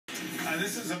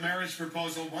This is a marriage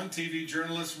proposal one TV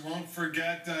journalist won't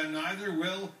forget. Neither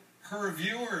will her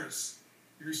viewers.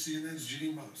 Here's CNN's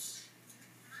Jeannie Most.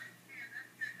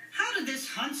 How did this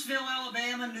Huntsville,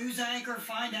 Alabama news anchor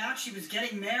find out she was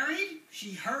getting married?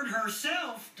 She heard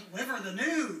herself deliver the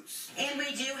news. And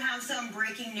we do have some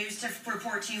breaking news to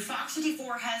report to you. Fox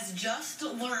 54 has just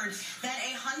learned that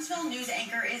a Huntsville news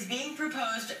anchor is being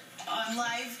proposed on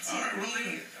live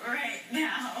TV right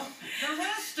now. The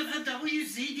rest of the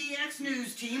WZDX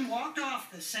news team walked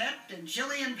off the set, and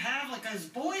Jillian Pavlika's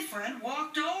boyfriend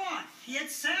walked on. He had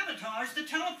sabotaged the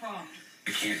teleprompter.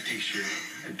 I can't picture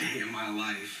a day in my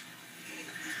life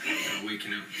without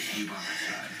waking up with you by my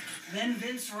side. Then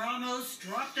Vince Ramos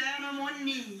dropped down on one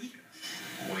knee.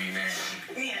 Will you marry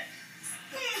me? Yeah.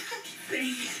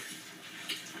 Thank you.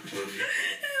 Love you.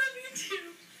 I love you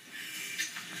too.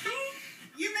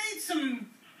 You made some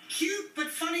cute but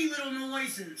funny little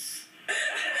noises.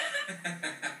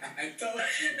 I told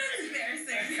you. That's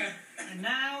embarrassing. And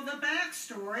now the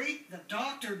backstory, the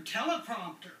doctored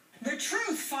teleprompter. The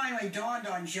truth finally dawned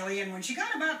on Jillian when she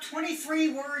got about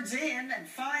 23 words in and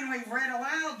finally read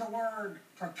aloud the word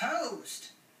proposed.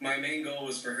 My main goal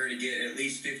was for her to get at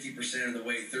least 50% of the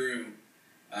way through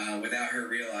without her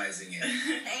realizing it.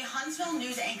 A Huntsville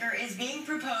news anchor is being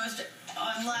proposed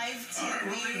on live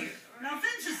TV. Now,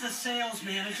 Vince is the sales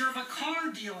manager of a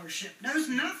car dealership, knows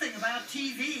nothing about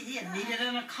TV, and needed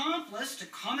an accomplice to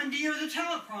commandeer the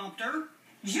teleprompter.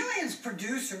 Jillian's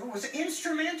producer was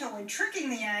instrumental in tricking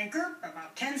the anchor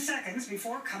about 10 seconds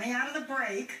before coming out of the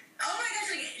break. Oh my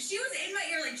gosh, like, she was in my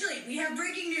ear like, Jillian, we have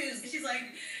breaking news. She's like,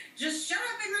 just shut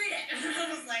up and read it. I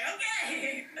was like,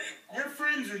 okay. Their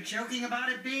friends are joking about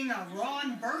it being a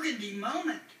Ron Burgundy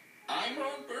moment. I'm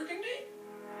Ron Burgundy?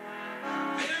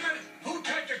 Damn it! Who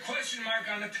typed a question mark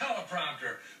on the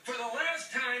teleprompter? For the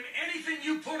last time, anything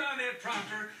you put on that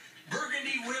prompter,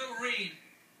 Burgundy will read.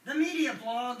 The media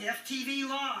blog FTV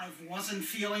Live wasn't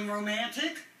feeling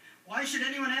romantic. Why should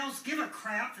anyone else give a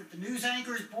crap that the news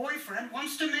anchor's boyfriend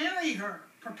wants to marry her?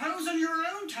 Propose on your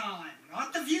own time,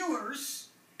 not the viewers.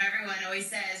 Everyone always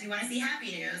says we want to see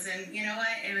happy news, and you know what?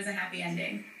 It was a happy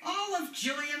ending. All of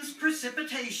Jillian's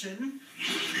precipitation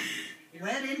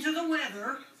led into the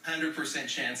weather. 100%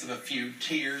 chance of a few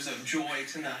tears of joy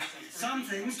tonight. Some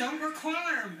things don't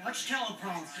require much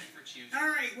teleprompting. All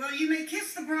right, well, you may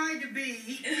kiss the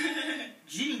bride-to-be.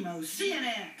 Jeannie Most,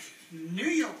 CNN, New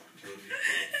York. I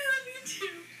love you too.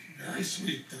 Very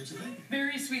sweet, don't you think?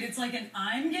 Very sweet. It's like an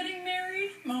I'm getting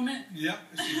married moment. Yep.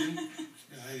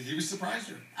 He was surprised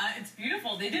her. It's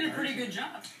beautiful. They did a pretty good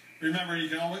job. Remember, you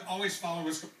can always follow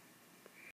us.